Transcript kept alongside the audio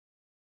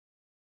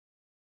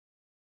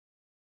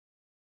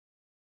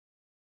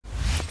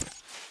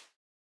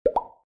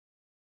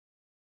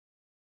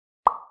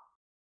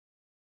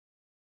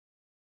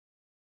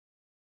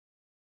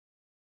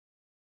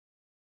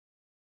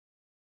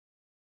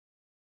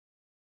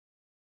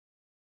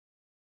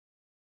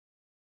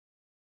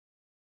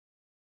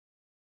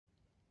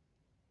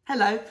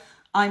Hello,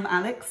 I'm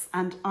Alex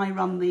and I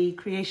run the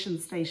Creation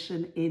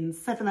Station in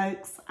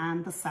Sevenoaks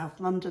and the South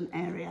London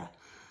area.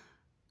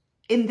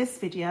 In this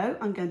video,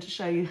 I'm going to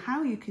show you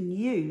how you can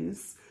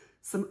use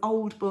some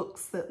old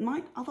books that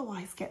might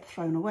otherwise get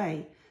thrown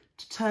away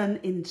to turn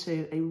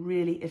into a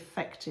really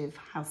effective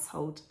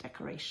household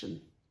decoration.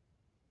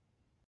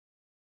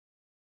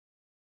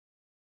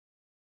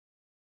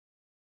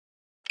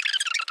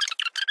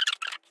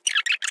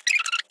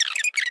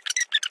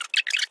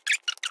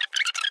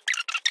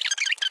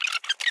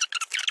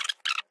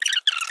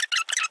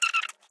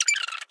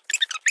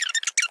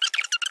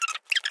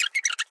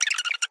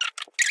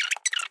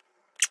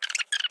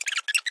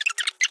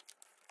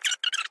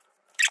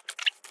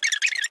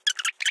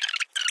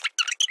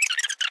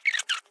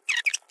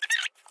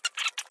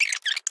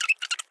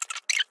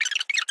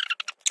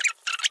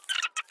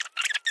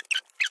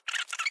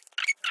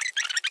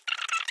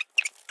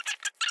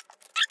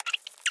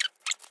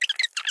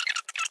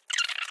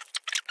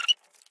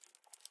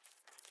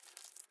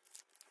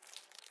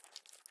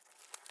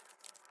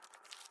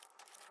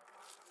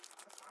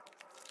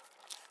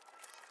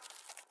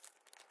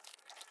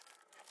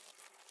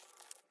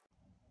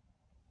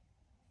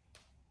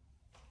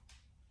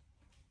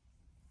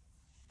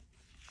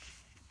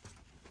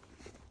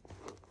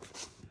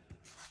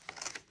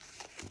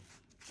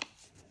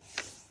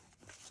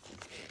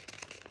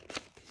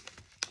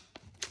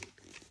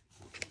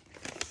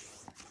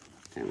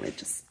 And we're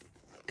just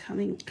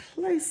coming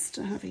close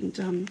to having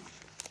done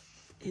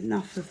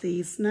enough of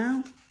these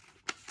now.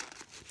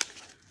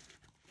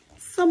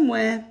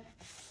 Somewhere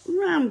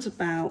round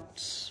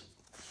about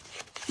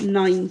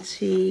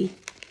 90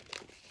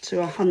 to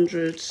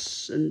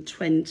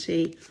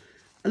 120.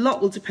 A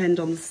lot will depend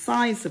on the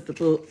size of the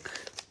book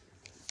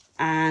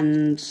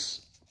and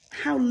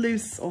how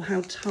loose or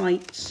how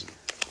tight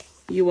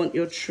you want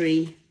your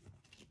tree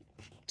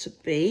to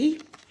be.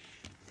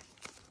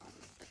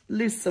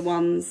 Looser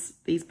ones,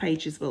 these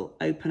pages will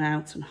open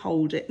out and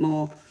hold it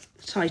more.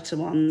 The tighter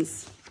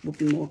ones will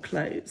be more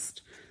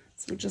closed.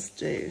 So we'll just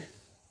do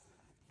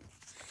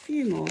a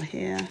few more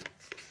here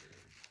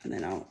and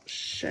then I'll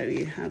show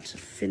you how to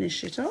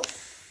finish it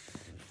off.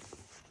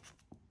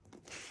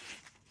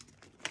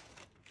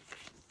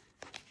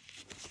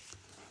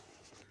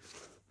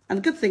 And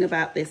the good thing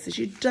about this is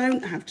you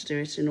don't have to do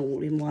it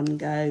all in one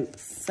go.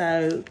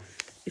 So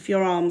if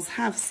your arms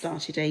have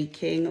started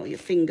aching or your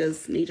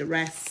fingers need a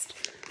rest,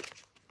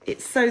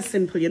 it's so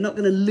simple, you're not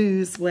going to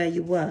lose where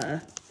you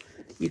were.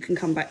 You can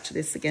come back to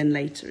this again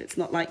later. It's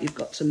not like you've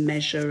got to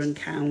measure and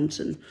count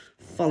and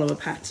follow a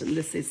pattern.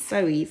 This is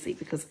so easy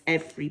because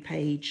every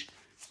page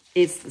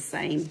is the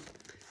same.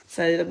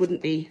 So there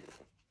wouldn't be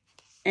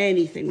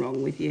anything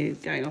wrong with you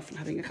going off and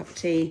having a cup of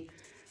tea,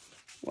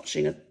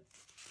 watching a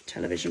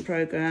television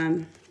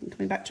programme and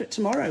coming back to it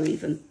tomorrow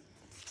even.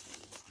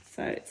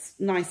 So it's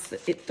nice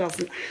that it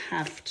doesn't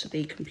have to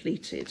be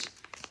completed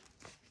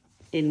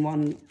in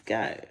one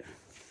go.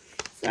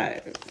 So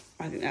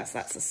I think that's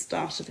the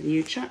start of a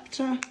new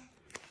chapter.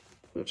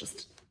 We'll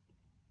just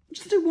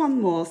do one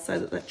more so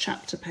that the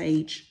chapter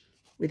page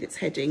with its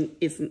heading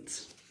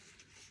isn't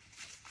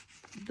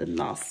the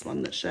last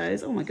one that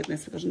shows. Oh my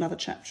goodness, we've got another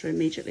chapter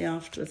immediately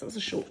afterwards. That was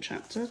a short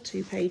chapter,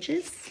 2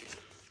 pages.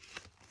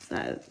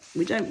 So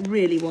we don't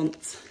really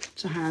want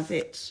to have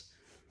it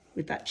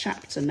with that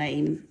chapter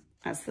name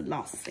as the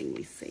last thing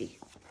we see.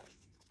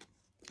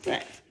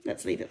 There,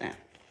 let's leave it there.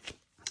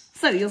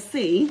 So you'll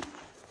see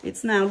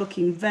it's now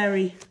looking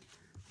very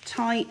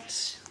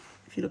tight.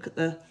 If you look at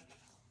the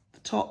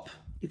top,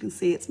 you can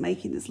see it's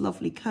making this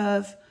lovely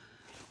curve.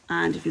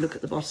 And if you look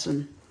at the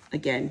bottom,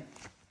 again,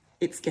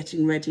 it's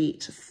getting ready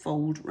to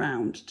fold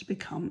round to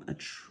become a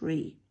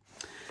tree.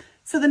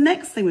 So the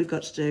next thing we've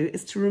got to do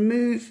is to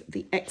remove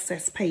the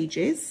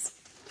pages.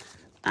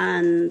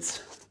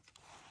 And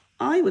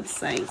I would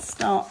say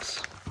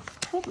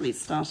probably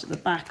start at the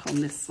back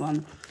on this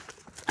one.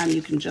 And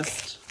you can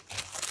just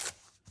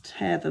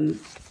tear them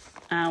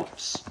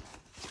out.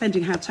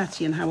 Depending how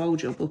tatty and how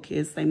old your book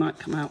is, they might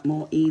come out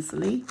more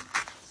easily.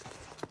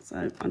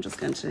 So I'm just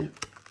going to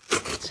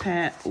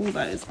tear all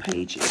those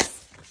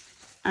pages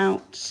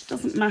out.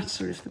 Doesn't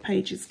matter if the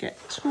pages get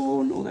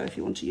torn, although if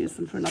you want to use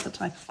them for another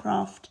type of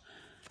craft,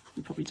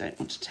 you probably don't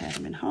want to tear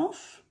them in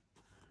half.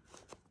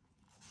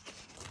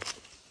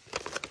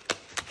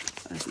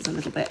 So this is a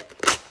little bit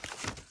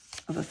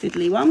of a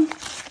fiddly one.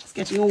 Just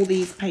getting all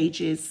these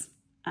pages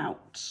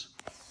out.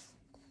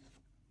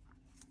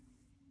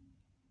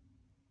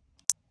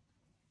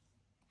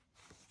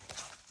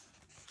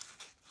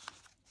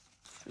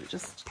 We're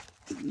just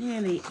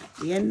nearly at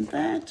the end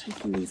there,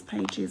 taking these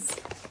pages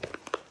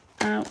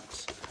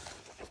out.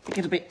 They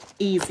get a bit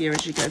easier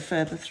as you go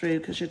further through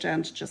because you're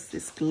down to just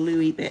this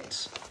gluey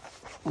bit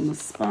on the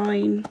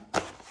spine.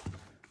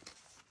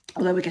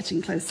 Although we're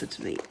getting closer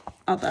to the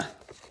other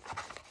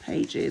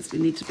pages, we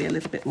need to be a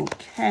little bit more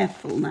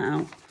careful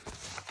now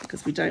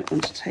because we don't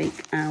want to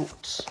take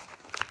out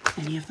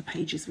any of the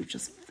pages we've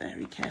just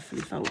very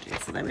carefully folded.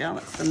 So there we are,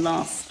 that's the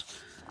last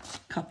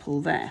couple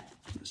there.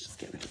 Let's just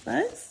get rid of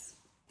those.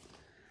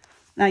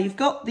 Now you've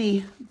got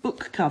the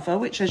book cover,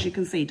 which as you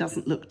can see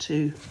doesn't look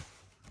too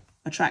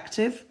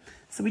attractive.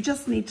 So we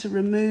just need to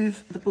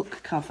remove the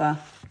book cover,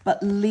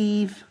 but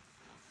leave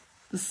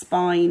the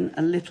spine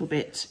a little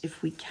bit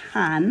if we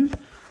can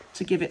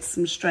to give it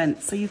some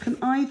strength. So you can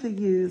either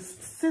use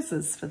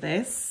scissors for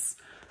this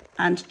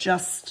and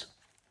just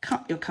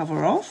cut your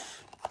cover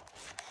off.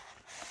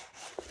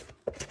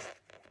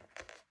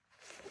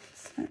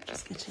 So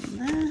just get in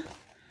there.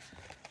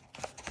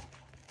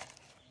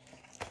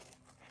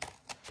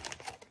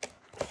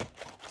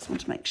 Just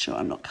want to make sure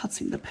I'm not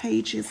cutting the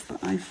pages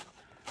that I've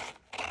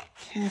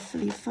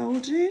carefully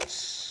folded.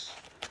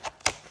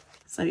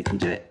 So you can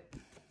do it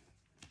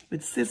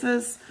with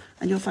scissors,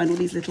 and you'll find all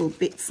these little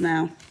bits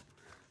now,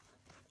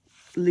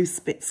 loose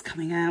bits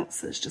coming out.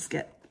 So let's just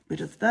get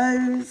rid of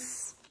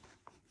those.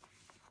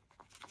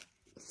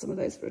 Some of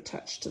those were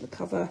attached to the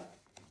cover.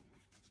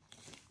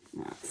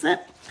 That's it.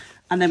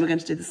 And then we're going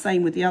to do the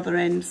same with the other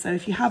end. So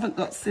if you haven't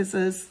got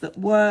scissors that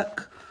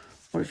work,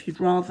 or if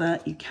you'd rather,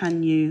 you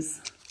can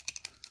use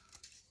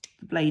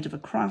the blade of a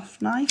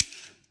craft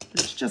knife.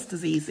 It's just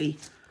as easy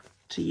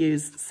to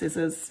use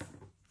scissors.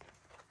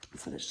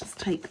 So let's just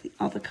take the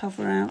other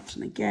cover out,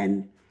 and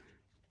again,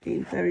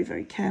 being very,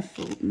 very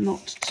careful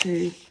not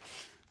to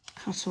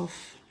cut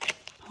off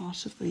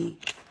part of the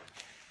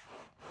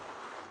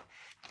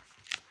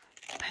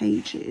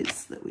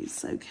pages that we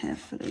so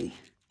carefully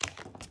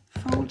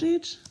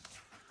folded.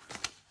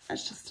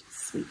 Let's just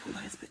sweep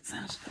all those bits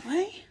out of the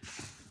way.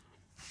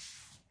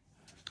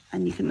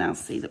 And you can now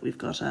see that we've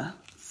got a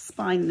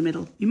spine in the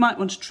middle. You might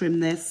want to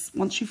trim this.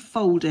 Once you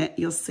fold it,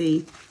 you'll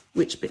see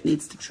which bit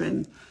needs to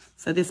trim.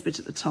 So this bit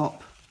at the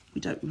top,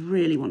 we don't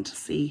really want to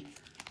see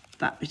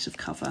that bit of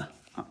cover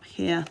up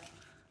here.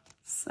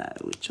 So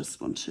we just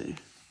want to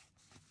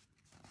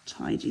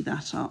tidy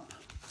that up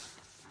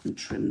and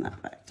trim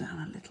that back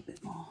down a little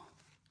bit more.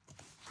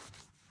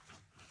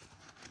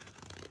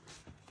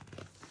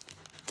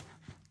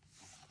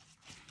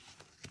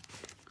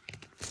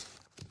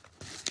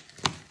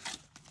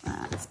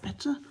 That's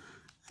better.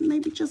 And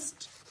maybe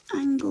just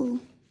angle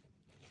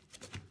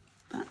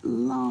that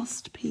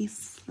last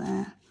piece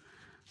there.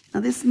 Now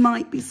this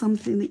might be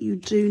something that you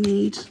do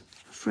need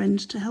a friend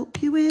to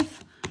help you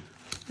with.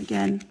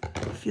 Again,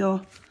 if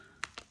your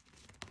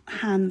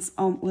hands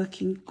aren't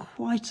working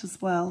quite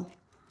as well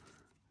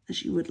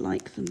as you would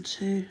like them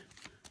to,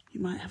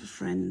 you might have a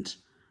friend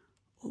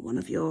or one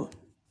of your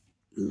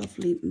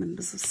lovely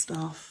members of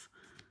staff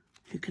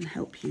who can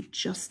help you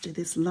just do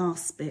this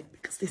last bit,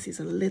 because this is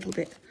a little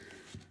bit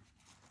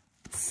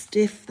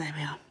stiff. There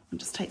we are. And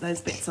just take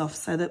those bits off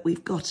so that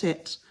we've got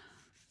it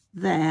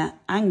there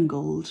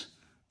angled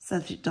so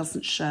that it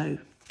doesn't show.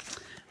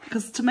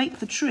 Because to make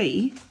the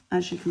tree,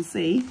 as you can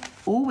see,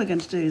 all we're going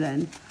to do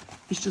then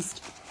is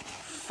just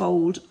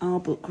fold our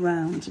book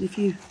round. And if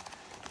you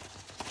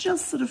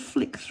just sort of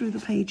flick through the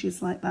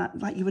pages like that,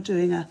 like you were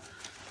doing a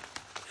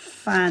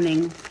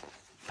fanning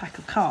pack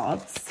of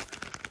cards,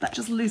 that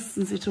just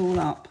loosens it all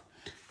up.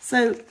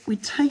 So we're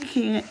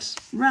taking it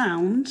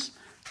round,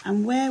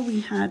 and where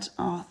we had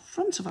our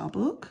front of our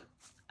book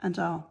and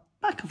our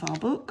back of our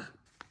book,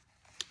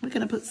 we're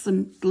going to put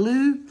some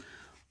glue,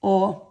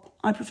 or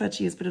I prefer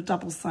to use a bit of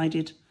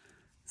double-sided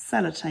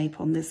sellotape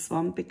on this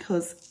one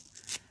because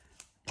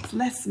it's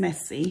less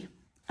messy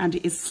and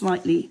it is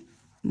slightly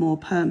more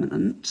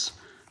permanent.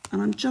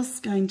 And I'm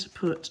just going to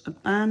put a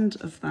band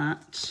of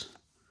that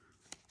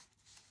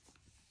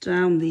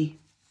down the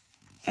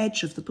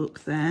edge of the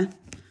book there.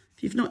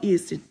 If you've not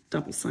used a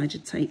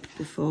double-sided tape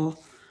before,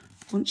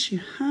 once you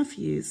have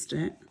used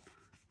it,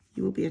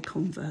 you will be a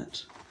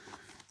convert.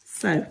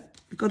 So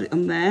we've got it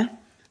on there.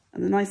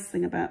 And the nice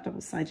thing about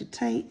double-sided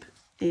tape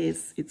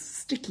is it's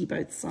sticky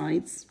both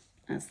sides,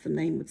 as the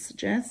name would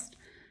suggest.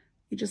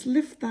 You just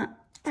lift that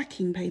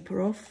backing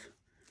paper off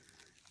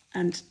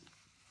and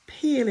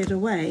peel it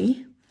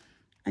away,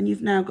 and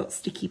you've now got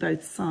sticky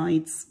both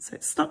sides. So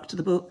it's stuck to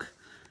the book,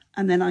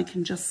 and then I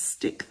can just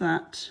stick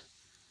that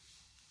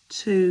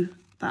to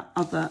that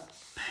other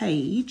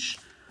page,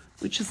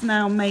 which has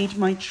now made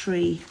my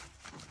tree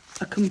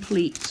a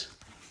complete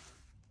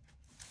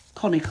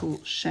conical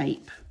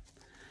shape.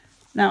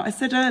 Now, I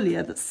said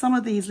earlier that some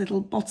of these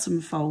little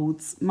bottom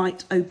folds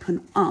might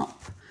open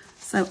up.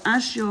 So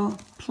as you're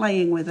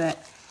playing with it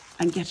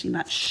and getting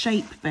that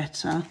shape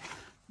better,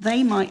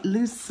 they might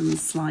loosen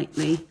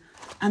slightly,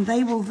 and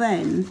they will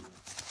then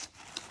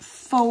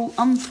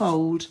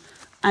unfold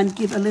and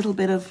give a little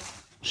bit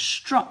of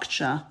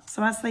structure.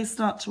 So as they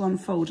start to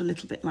unfold a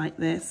little bit like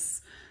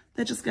this,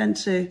 they're just going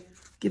to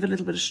give a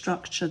little bit of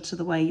structure to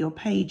the way your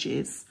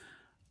pages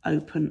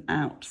open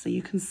out. So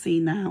you can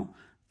see now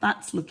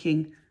that's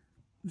looking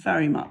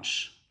very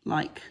much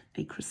like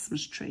a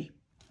Christmas tree.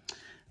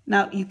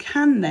 Now you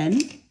can then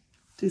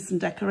do some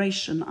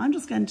decoration. I'm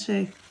just going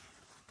to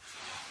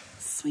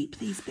sweep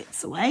these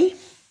bits away.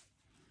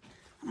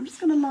 I'm just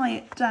going to lie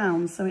it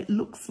down so it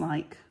looks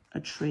like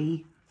a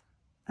tree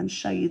and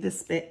show you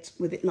this bit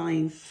with it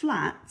lying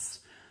flat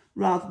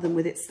rather than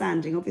with it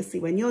standing. Obviously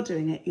when you're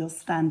doing it, you'll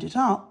stand it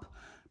up,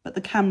 but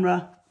the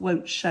camera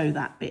won't show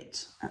that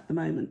bit at the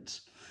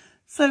moment.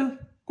 So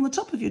on the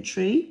top of your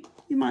tree,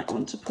 you might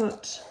want to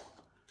put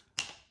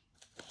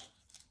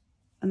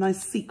a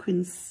nice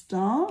sequin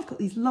star. I've got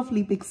these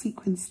lovely big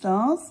sequin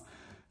stars.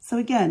 So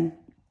again,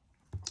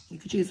 you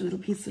could use a little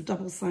piece of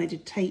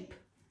double-sided tape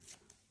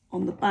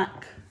on the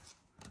back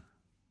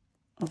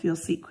of your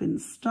sequin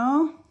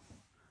star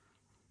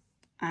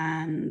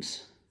and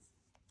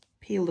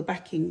peel the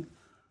backing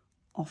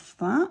off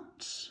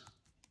that.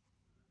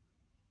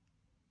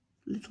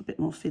 A little bit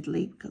more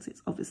fiddly because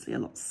it's obviously a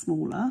lot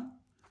smaller.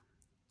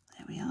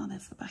 There we are,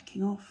 there's the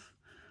backing off.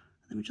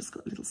 And then we've just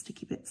got little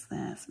sticky bits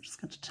there. So I'm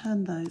just going to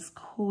turn those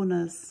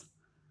corners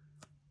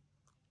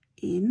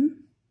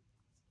in.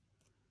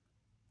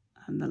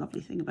 And the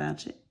lovely thing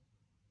about it,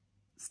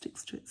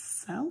 sticks to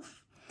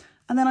itself.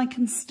 And then I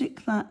can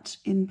stick that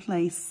in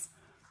place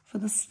for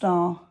the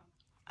star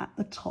at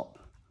the top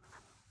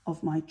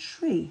of my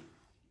tree.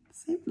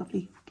 See,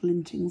 lovely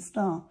glinting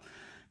star.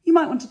 You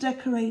might want to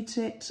decorate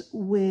it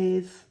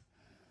with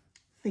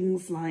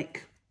things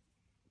like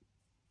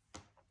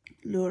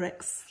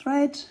Lurex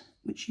thread,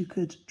 which you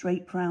could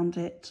drape around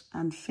it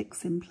and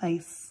fix in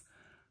place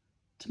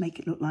to make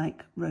it look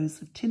like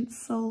rows of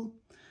tinsel.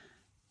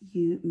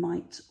 You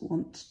might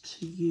want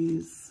to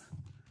use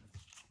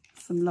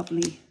some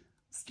lovely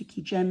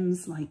sticky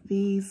gems like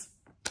these.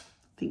 I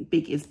think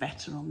big is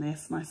better on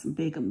this, nice and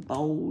big and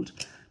bold,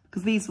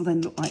 because these will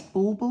then look like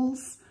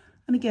baubles.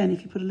 And again,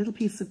 if you put a little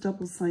piece of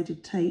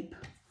double-sided tape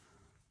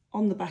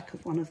on the back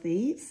of one of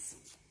these,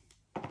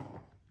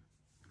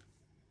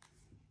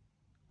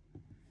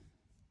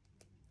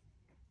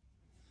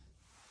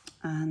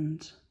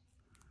 and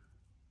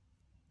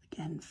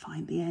again,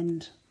 find the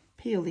end,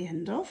 peel the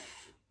end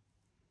off.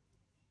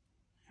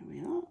 There we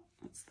are,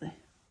 that's the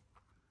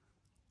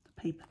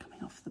paper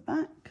coming off the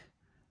back,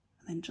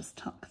 and then just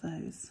tuck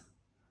those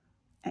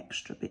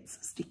extra bits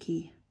of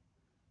sticky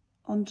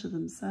onto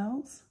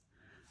themselves.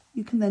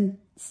 You can then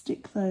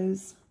stick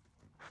those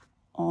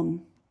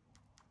on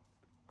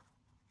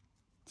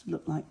to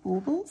look like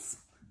baubles.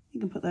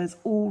 You can put those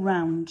all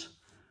round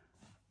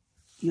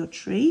your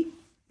tree.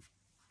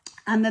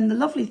 And then the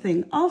lovely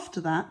thing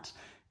after that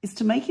is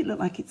to make it look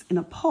like it's in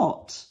a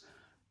pot.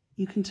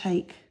 You can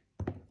take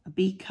a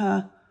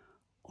beaker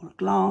or a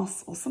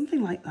glass or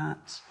something like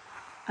that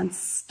and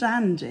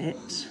stand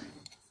it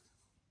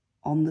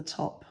on the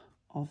top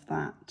of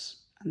that.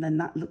 And then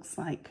that looks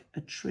like a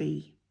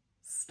tree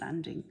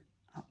standing